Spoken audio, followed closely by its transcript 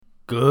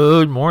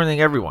Good morning,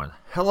 everyone.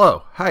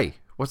 Hello. Hey,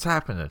 what's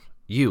happening?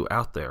 You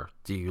out there,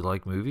 do you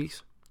like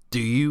movies?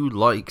 Do you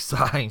like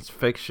science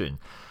fiction?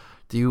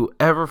 Do you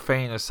ever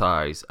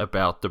fantasize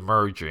about the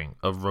merging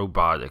of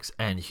robotics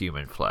and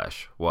human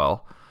flesh?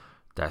 Well,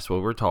 that's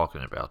what we're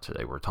talking about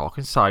today. We're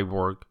talking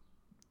Cyborg.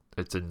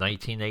 It's a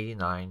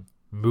 1989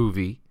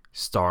 movie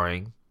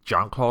starring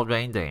Jean-Claude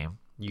Van Damme.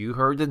 You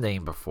heard the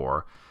name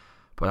before.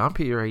 But I'm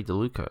Peter A.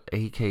 DeLuca,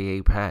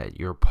 a.k.a. Pat,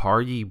 your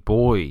party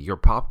boy, your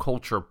pop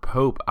culture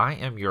pope. I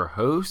am your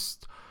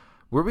host.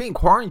 We're being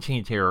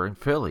quarantined here in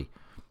Philly,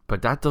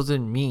 but that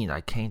doesn't mean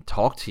I can't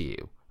talk to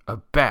you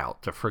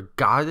about the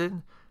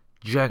forgotten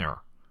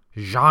genre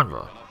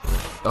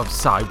of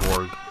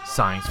cyborg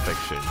science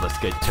fiction. Let's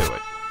get to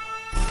it.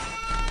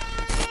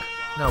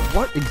 Now,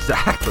 what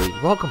exactly,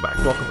 welcome back,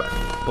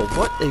 but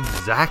what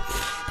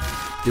exactly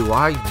do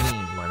I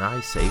mean when I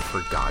say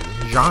forgotten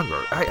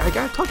genre? I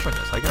gotta touch on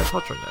this,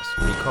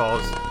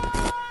 because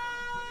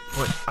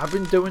I've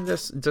been doing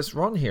this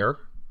run here,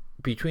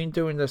 between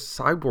doing this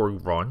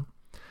Cyborg run,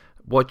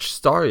 which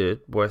started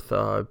with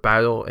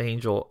Battle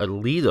Angel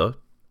Alita,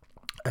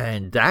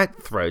 and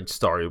that thread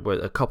started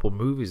with a couple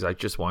movies I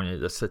just wanted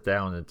to sit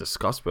down and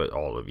discuss with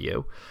all of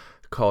you,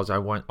 because I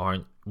went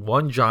on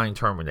one giant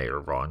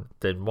Terminator run,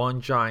 then one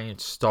giant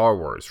Star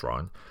Wars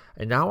run,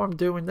 and now I'm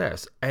doing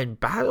this. And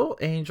Battle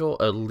Angel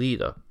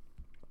Alita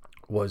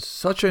was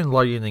such an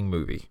enlightening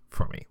movie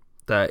for me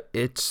that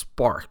it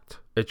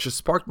just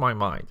sparked my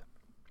mind.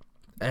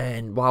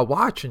 And while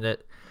watching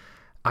it,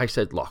 I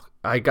said, look,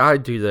 I gotta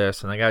do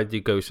this, and I gotta do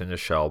Ghost in the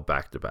Shell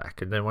back to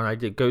back. And then when I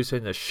did Ghost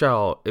in the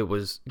Shell,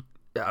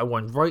 I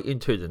went right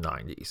into the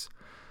 90s.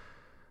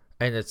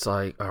 And it's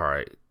like, all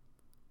right,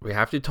 we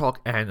have to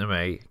talk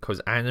anime, because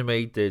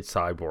anime did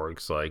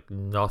cyborgs like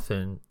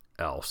nothing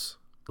else.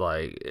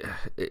 Like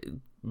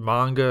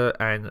manga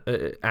and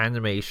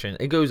animation,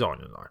 it goes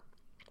on and on.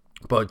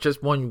 But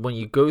just when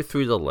you go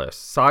through the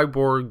list,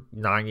 Cyborg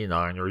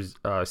 99 or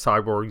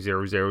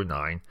Cyborg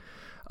 009,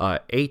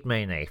 8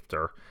 Man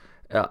After,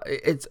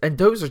 and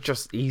those are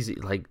just easy,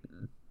 like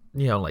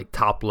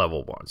top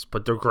level ones,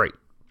 but they're great.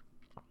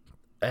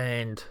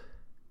 And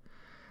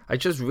I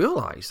just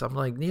realized, I'm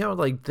like,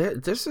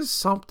 this is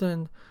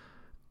something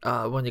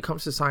when it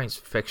comes to science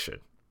fiction.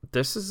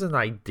 This is an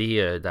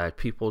idea that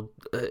people,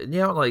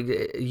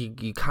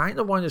 you kind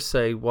of want to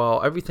say,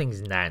 well,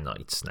 everything's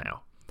nanites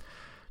now.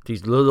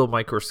 These little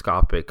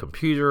microscopic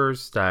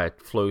computers that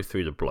flow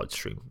through the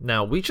bloodstream.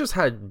 Now, we just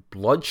had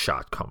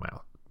Bloodshot come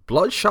out.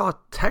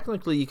 Bloodshot,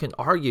 technically, you can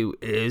argue,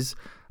 is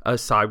a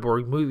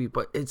cyborg movie,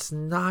 but it's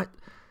not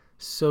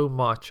so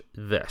much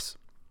this.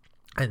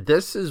 And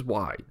this is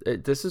why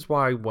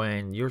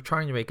when you're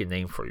trying to make a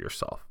name for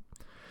yourself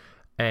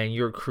and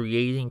you're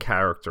creating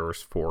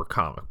characters for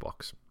comic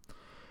books,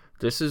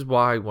 this is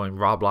why when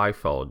Rob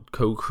Liefeld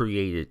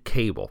co-created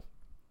Cable,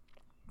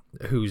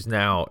 who's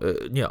now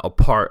a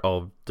part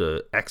of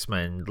the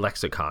X-Men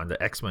lexicon,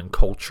 the X-Men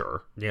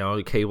culture,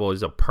 Cable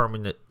is a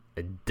permanent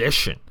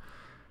addition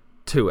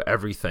to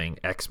everything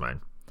X-Men.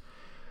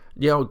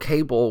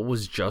 Cable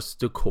was just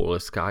the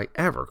coolest guy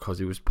ever because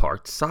he was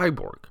part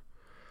cyborg.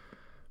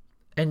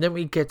 And then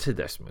we get to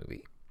this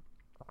movie.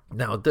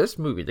 Now, this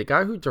movie, the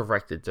guy who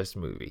directed this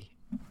movie,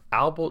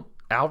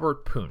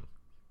 Albert Poon,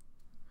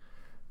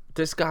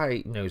 this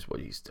guy knows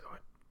what he's doing.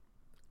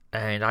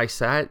 And I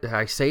say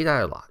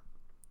that a lot.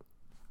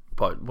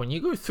 But when you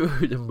go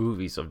through the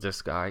movies of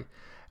this guy,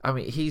 I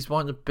mean, he's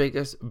one of the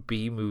biggest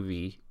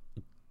B-movie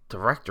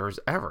directors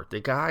ever.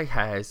 The guy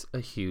has a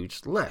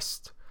huge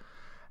list.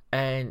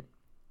 And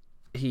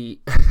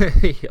he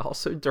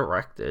also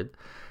directed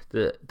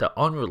the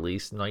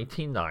unreleased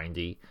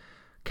 1990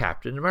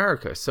 Captain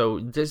America. So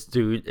this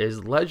dude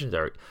is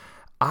legendary.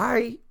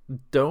 I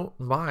don't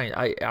mind.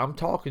 I'm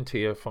talking to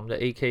you from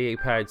the AKA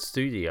Pad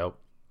studio.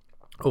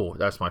 Oh,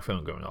 that's my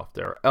phone going off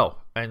there. Oh,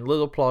 and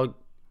little plug,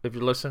 if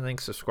you're listening,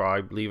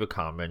 subscribe, leave a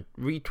comment,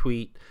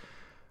 retweet,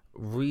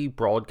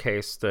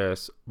 rebroadcast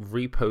this,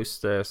 repost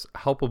this,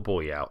 help a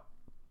boy out.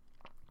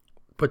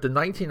 But the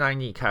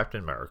 1990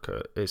 Captain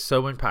America is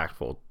so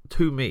impactful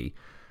to me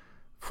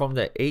from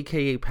the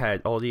AKA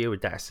Pad Audio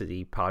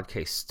Audacity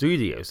podcast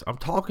studios. I'm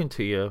talking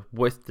to you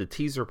with the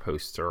teaser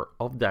poster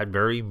of that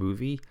very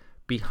movie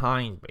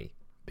behind me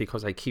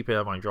because I keep it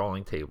on my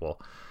drawing table.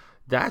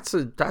 That's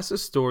a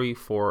story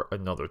for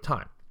another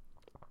time.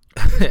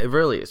 It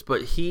really is.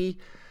 But he's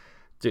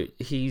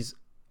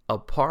a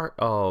part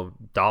of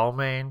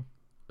Dollman,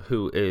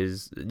 who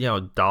is,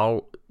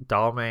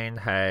 Dollman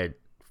had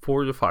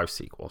 4 to 5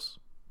 sequels.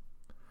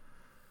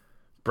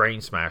 Brain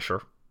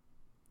Smasher,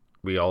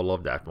 we all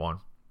love that one.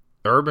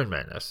 Urban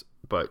Menace,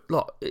 but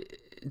look,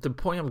 the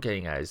point I'm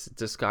getting at is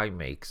this guy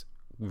makes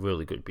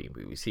really good B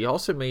movies. He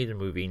also made a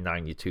movie in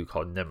 '92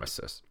 called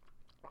Nemesis,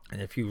 and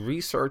if you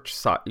research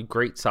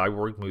great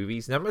cyborg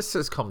movies,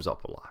 Nemesis comes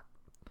up a lot.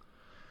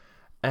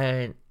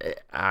 And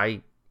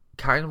I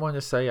kind of want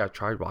to say I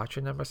tried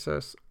watching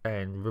Nemesis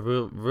and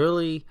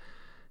really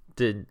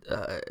did.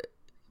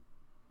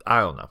 I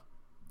don't know.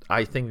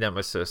 I think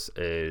Nemesis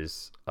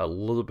is a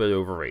little bit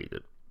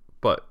overrated,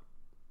 but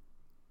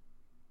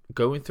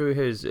going through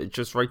his,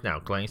 just right now,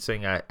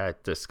 glancing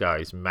at this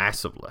guy's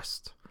massive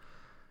list,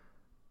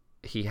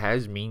 he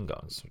has Mean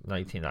Guns,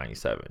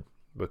 1997,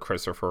 with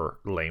Christopher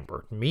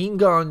Lambert. Mean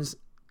Guns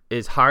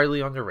is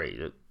highly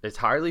underrated. It's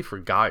highly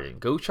forgotten.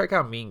 Go check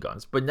out Mean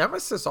Guns. But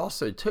Nemesis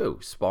also, too,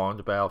 spawned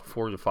about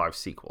 4 to 5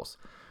 sequels,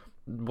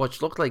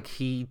 which looked like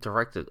he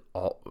directed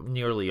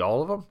nearly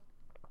all of them.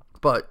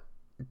 But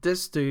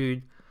this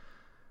dude,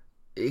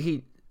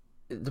 the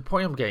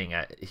point I'm getting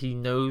at, he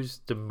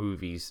knows the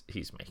movies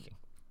he's making.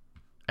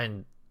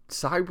 And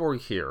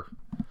Cyborg here,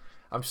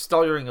 I'm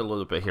stuttering a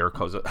little bit here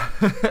because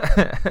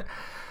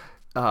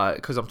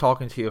I'm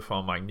talking to you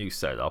from my new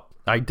setup.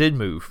 I did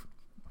move.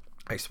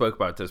 I spoke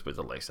about this with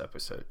the last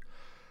episode.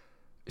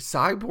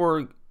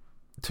 Cyborg,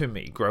 to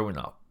me, growing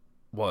up,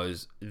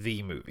 was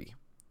the movie.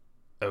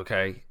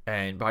 Okay?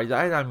 And by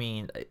that I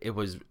mean it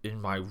was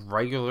in my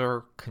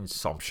regular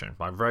consumption,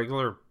 my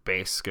regular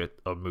basket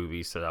of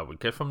movies that I would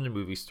get from the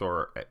movie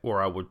store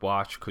or I would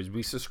watch, because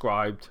we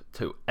subscribed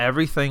to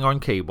everything on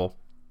cable.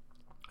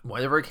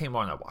 Whenever it came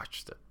on, I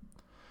watched it.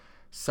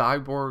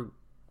 Cyborg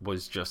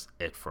was just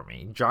it for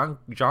me.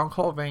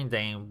 Jean-Claude Van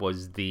Damme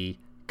was the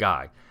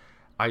guy.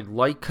 I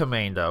like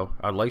Commando.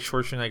 I like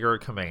Schwarzenegger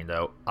at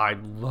Commando. I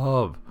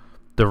love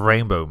the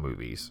Rainbow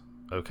movies.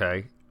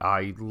 Okay?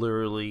 I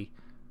literally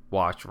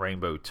watch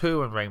Rainbow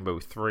 2 and Rainbow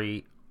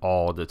 3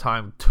 all the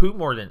time. 2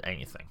 more than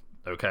anything.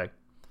 Okay?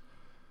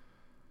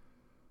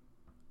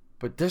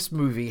 But this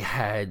movie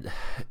had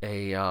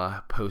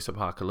a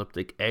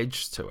post-apocalyptic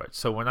edge to it.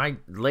 So when I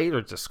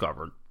later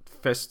discovered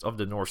Fist of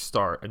the North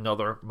Star,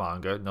 another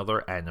manga,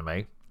 another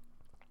anime,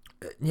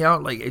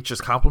 like it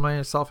just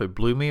complemented itself. It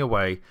blew me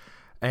away.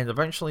 And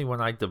eventually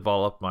when I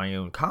developed my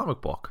own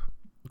comic book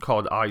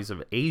called Eyes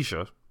of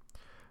Asia,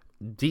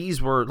 these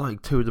were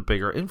like 2 of the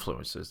bigger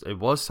influences. It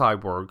was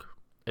Cyborg.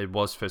 It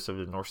was Fist of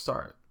the North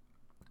Star.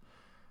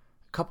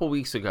 A couple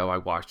weeks ago, I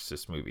watched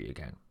this movie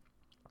again.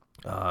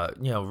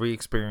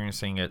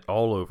 Re-experiencing it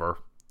all over.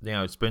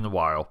 It's been a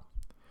while.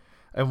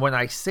 And when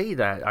I say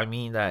that, I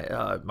mean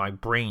that my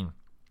brain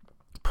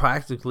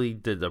practically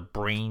did a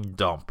brain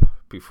dump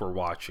before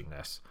watching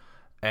this.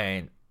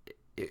 And,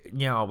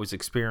 I was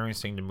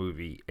experiencing the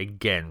movie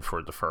again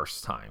for the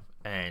first time.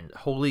 And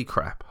holy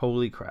crap.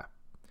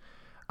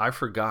 I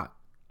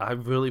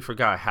really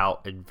forgot how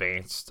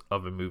advanced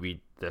of a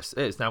movie this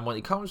is. Now, when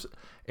it comes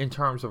in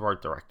terms of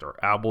art director,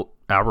 Albert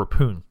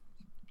Pyn,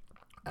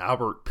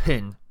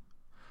 Pynn,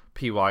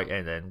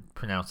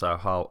 pronounce that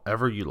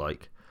however you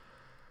like.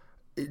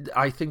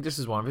 I think this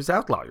is one of his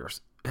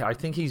outliers. I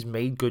think he's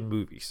made good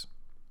movies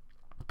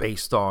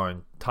based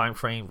on time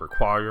frame,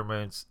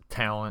 requirements,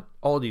 talent,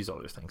 all these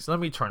other things. Let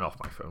me turn off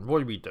my phone.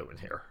 What are we doing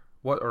here?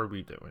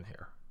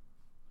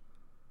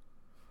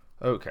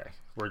 Okay,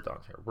 we're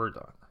done here.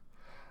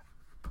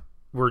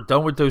 We're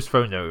done with those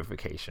phone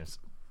notifications.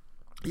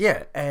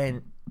 Yeah,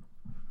 and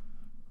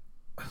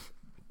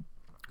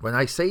when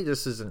I say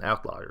this is an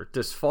outlier,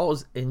 this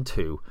falls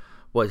into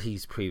what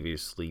he's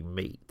previously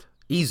made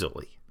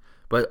easily,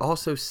 but it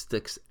also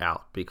sticks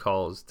out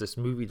because this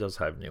movie does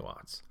have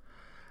nuance.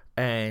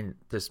 And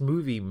this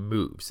movie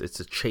moves. It's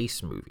a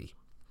chase movie.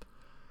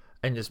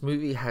 And this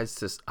movie has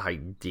this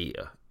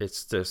idea.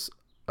 It's this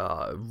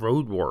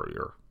road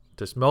warrior,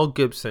 this Mel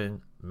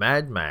Gibson,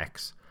 Mad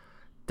Max,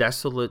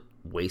 desolate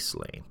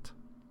wasteland.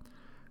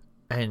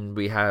 And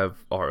we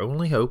have our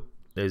only hope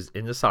is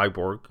in the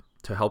cyborg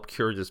to help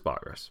cure this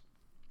virus.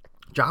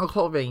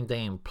 Jean-Claude Van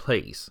Damme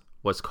plays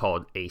what's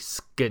called a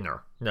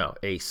slinger.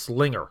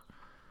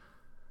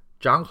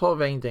 Jean-Claude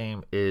Van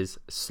Damme is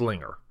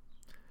Slinger.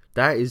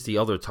 That is the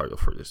other title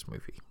for this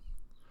movie.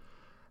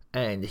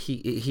 And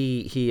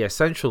he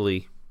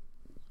essentially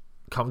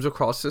comes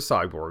across the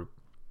cyborg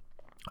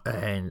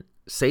and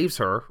saves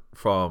her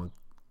from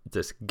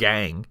this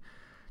gang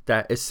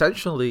that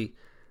essentially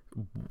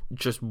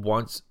just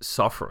wants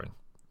suffering.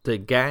 The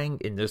gang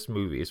in this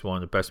movie is one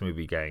of the best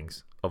movie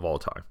gangs of all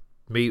time.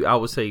 I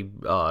would say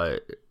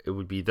it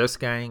would be this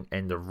gang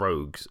and the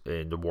Rogues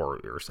and the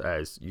Warriors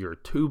as your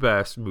 2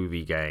 best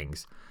movie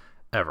gangs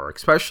ever,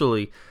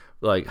 especially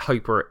like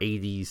hyper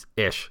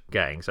 80s-ish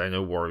gangs. I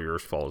know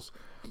Warriors falls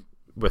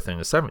within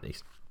the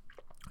 70s.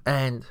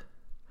 And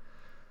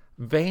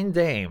Van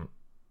Damme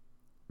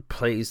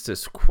plays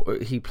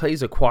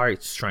a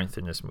quiet strength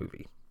in this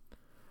movie.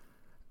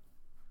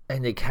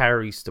 And it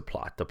carries the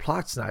plot. The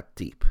plot's not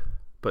deep,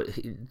 but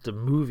the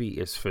movie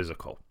is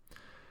physical.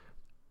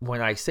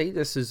 When I say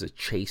this is a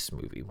chase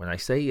movie, when I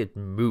say it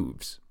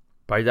moves,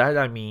 by that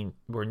I mean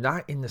we're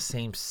not in the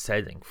same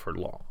setting for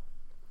long.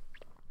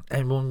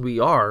 And when we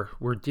are,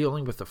 we're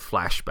dealing with a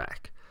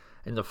flashback.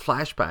 And the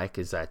flashback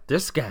is that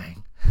this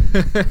gang,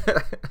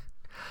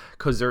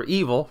 because they're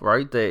evil,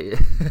 right? They're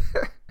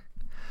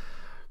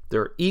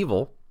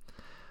evil,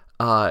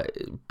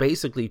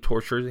 basically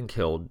tortured and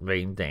killed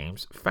Van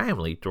Damme's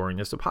family during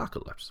this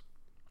apocalypse.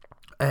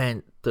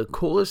 And the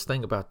coolest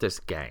thing about this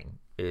gang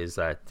is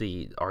that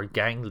our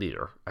gang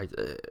leader,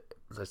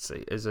 let's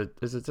see, is it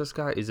this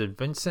guy? Is it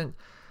Vincent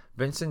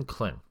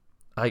Klin?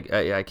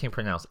 I can't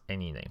pronounce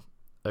any name.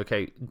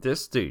 Okay,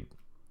 this dude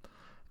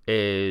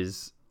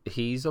is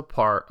he's a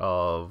part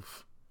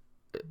of.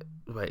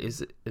 Wait,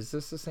 is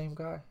this the same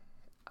guy?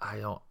 I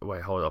don't.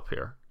 Wait, hold up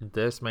here.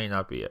 This may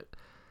not be it.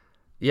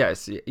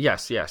 Yes.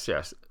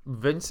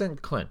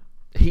 Vincent Clint.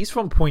 He's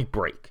from Point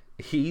Break.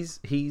 He's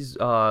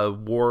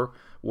war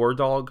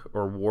dog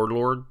or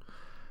warlord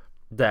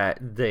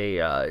that the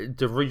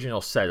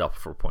original setup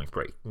for Point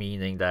Break,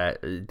 meaning that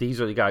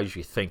these are the guys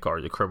you think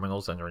are the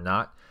criminals and they're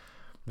not.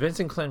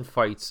 Vincent Clint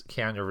fights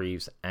Keanu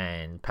Reeves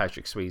and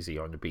Patrick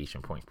Swayze on the beach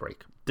in Point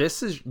Break.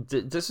 This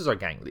is our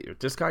gang leader.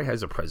 This guy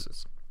has a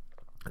presence.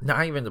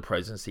 Not even the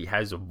presence, he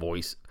has a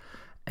voice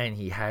and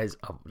he has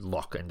a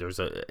look, and there's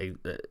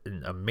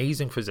an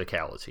amazing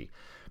physicality.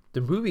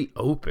 The movie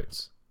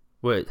opens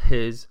with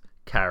his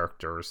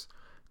character's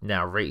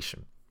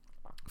narration.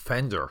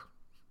 Fender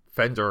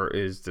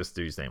is this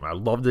dude's name. I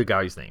love the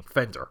guy's name,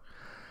 Fender.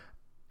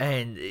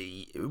 And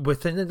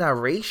within the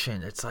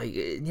narration, it's like,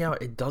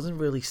 it doesn't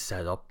really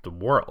set up the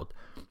world.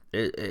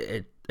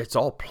 It's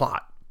all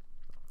plot.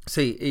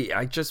 See,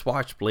 I just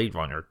watched Blade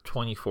Runner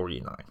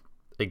 2049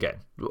 again.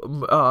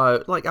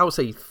 Like I would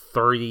say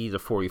 30 to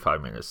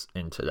 45 minutes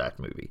into that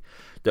movie.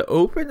 The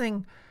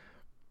opening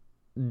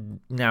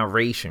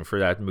narration for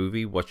that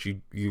movie, what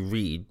you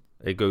read,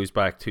 it goes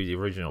back to the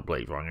original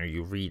Blade Runner.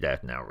 You read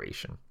that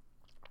narration.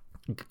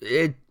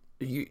 It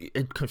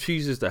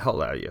confuses the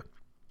hell out of you.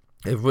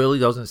 It really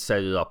doesn't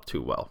set it up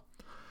too well.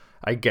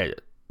 I get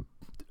it.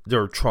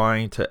 They're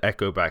trying to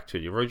echo back to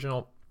the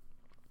original.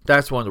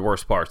 That's one of the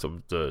worst parts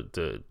of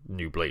the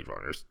new Blade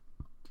Runners,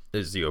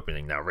 is the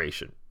opening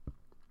narration.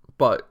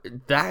 But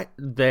that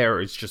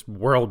there is just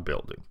world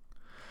building.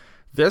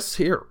 This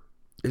here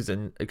is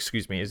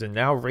a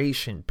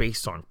narration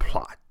based on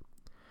plot.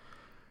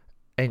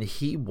 And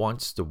he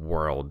wants the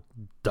world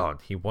done.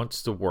 He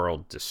wants the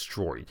world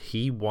destroyed.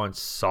 He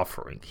wants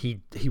suffering.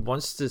 He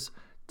wants this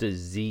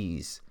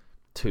disease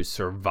to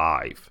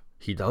survive.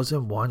 He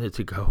doesn't want it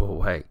to go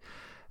away.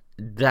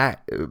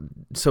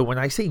 So when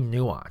I say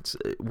nuance,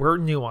 we're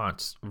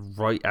nuanced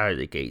right out of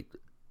the gate.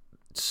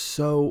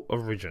 So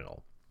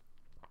original.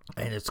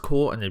 And it's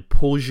cool, and it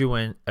pulls you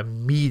in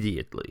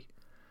immediately.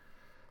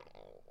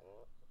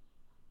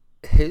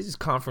 His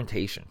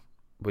confrontation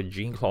with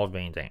Jean-Claude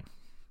Van Damme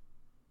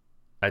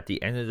at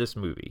the end of this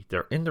movie,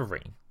 they're in the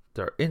ring,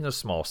 they're in a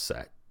small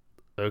set,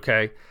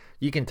 okay?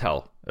 You can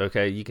tell,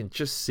 okay? You can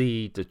just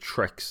see the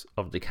tricks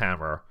of the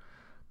camera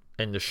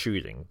and the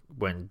shooting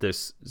when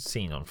this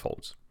scene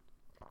unfolds.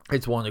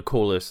 It's one of the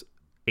coolest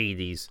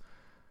 80s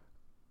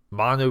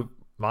mono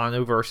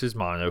versus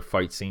mono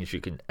fight scenes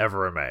you can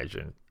ever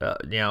imagine.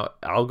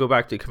 I'll go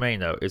back to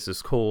Commando. It's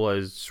as cool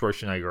as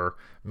Schwarzenegger,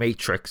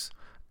 Matrix,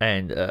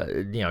 and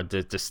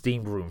the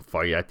steam room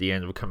fight at the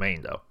end of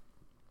Commando.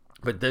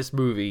 But this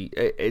movie,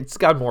 it's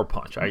got more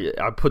punch. I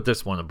put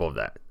this one above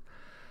that.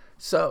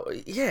 So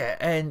yeah,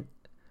 and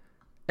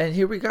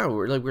here we go.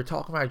 We're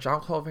talking about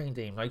Jean-Claude Van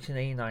Damme,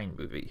 1989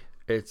 movie.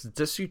 It's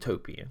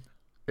dystopian.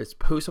 It's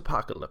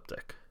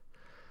post-apocalyptic.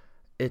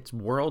 It's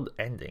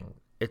world-ending.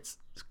 It's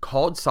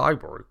called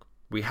Cyborg.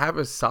 We have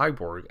a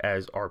cyborg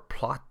as our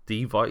plot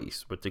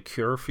device with the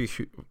cure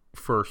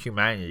for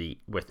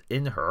humanity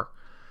within her.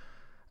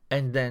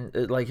 And then,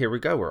 here we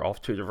go. We're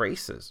off to the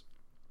races.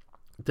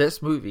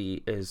 This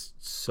movie is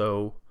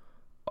so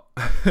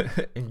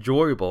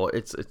enjoyable.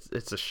 It's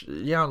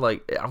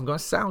I'm gonna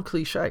sound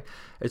cliche.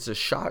 It's a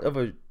shot of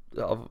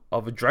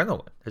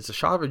adrenaline. It's a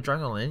shot of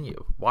adrenaline in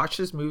you. Watch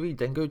this movie,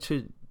 then go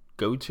to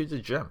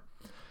the gym.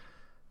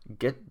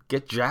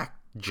 Get Jack.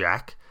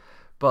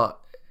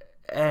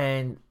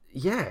 I'm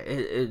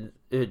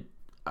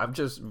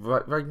just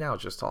right now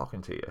just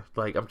talking to you.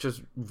 I'm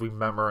just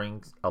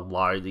remembering a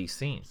lot of these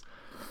scenes.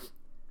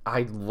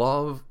 I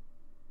love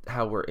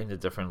how we're in a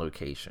different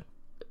location.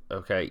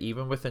 Okay,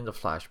 even within the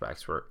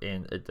flashbacks, we're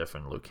in a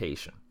different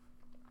location,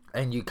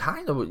 and you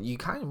kind of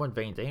want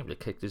Van Damme to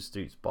kick this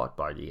dude's butt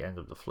by the end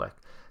of the flick.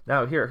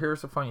 Now,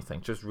 here's the funny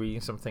thing. Just reading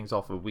some things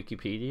off of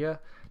Wikipedia,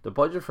 the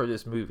budget for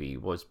this movie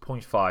was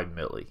 0.5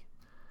 milli,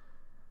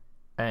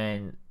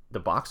 and the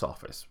box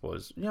office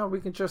was, we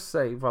can just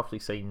roughly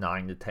say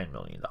 $9 to $10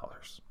 million.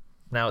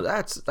 Now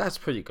that's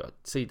pretty good.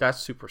 See,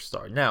 that's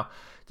superstar. Now,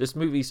 this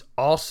movie's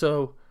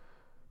also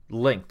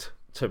linked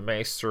to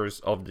Masters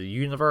of the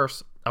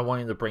Universe. I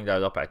wanted to bring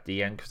that up at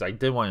the end because I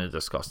did want to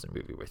discuss the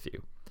movie with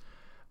you.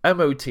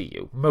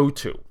 MOTU.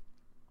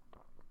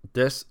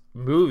 This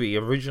movie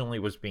originally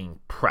was being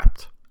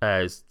prepped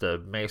as the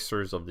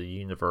Masters of the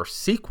Universe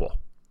sequel.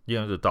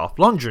 The Dolph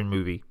Lundgren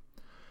movie.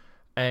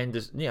 And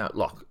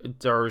look,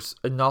 there's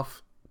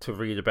enough to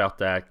read about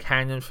that.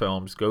 Canon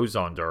Films goes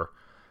under.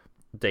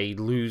 They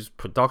lose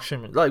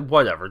production,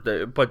 whatever.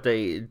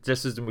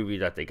 This is the movie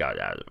that they got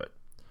out of it.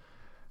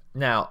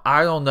 Now,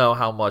 I don't know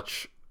how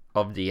much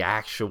of the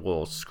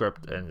actual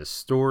script and the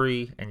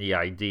story and the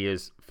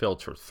ideas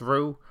filter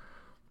through.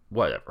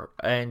 Whatever.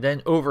 And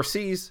then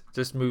overseas,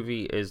 this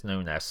movie is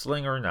known as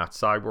Slinger, not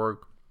Cyborg.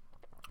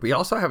 We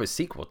also have a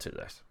sequel to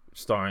this,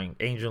 starring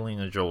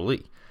Angelina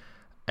Jolie.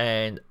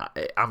 And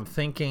I'm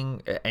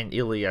thinking, and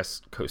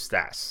Ilias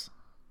Kostas.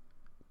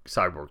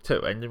 Cyborg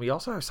 2. And then we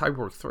also have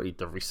Cyborg 3,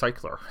 The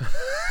Recycler.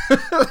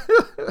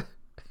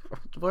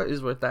 What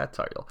is with that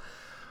title?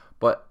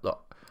 But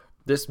look,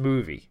 this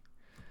movie,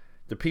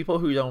 the people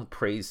who don't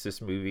praise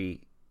this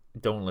movie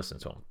don't listen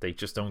to them. They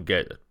just don't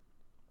get it.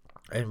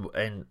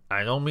 And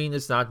I don't mean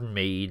it's not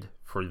made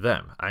for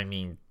them. I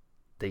mean,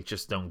 they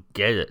just don't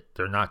get it.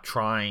 They're not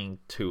trying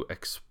to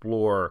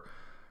explore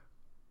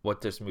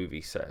what this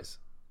movie says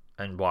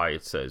and why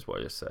it says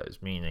what it says.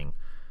 Meaning,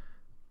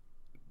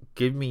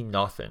 give me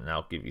nothing and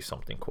I'll give you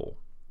something cool.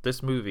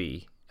 This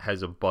movie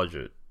has a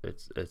budget.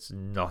 It's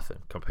nothing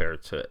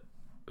compared to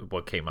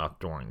what came out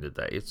during the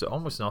day. It's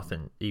almost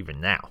nothing even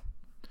now.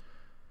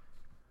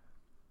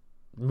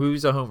 The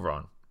movie's a home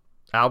run.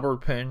 Albert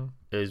Pin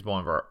is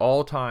one of our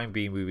all-time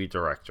B-movie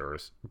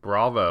directors.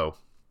 Bravo.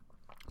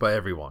 But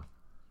everyone,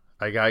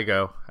 I gotta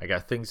go. I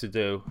got things to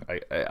do.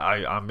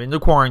 I'm in the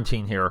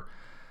quarantine here.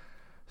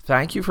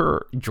 Thank you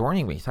for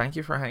joining me. Thank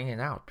you for hanging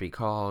out,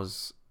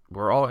 because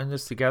we're all in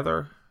this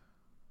together.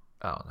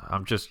 I don't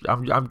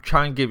know. I'm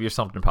trying to give you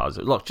something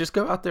positive. Look, just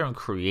go out there and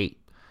create.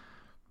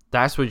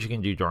 That's what you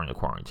can do during the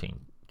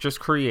quarantine.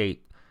 Just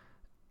create.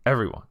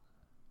 Everyone.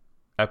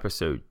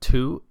 Episode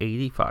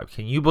 285.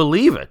 Can you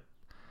believe it?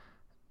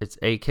 It's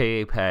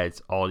AKA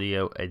Pad's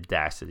Audio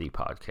Audacity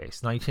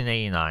Podcast.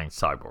 1989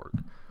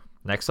 Cyborg.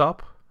 Next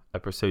up,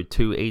 episode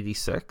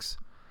 286.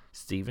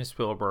 Steven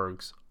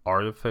Spielberg's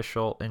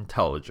Artificial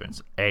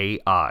Intelligence,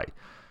 AI.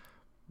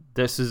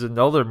 This is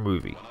another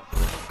movie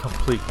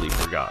completely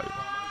forgotten.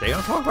 They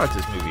don't talk about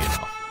this movie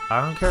enough.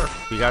 I don't care.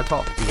 We gotta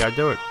talk. We gotta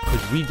do it.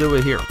 Because we do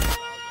it here.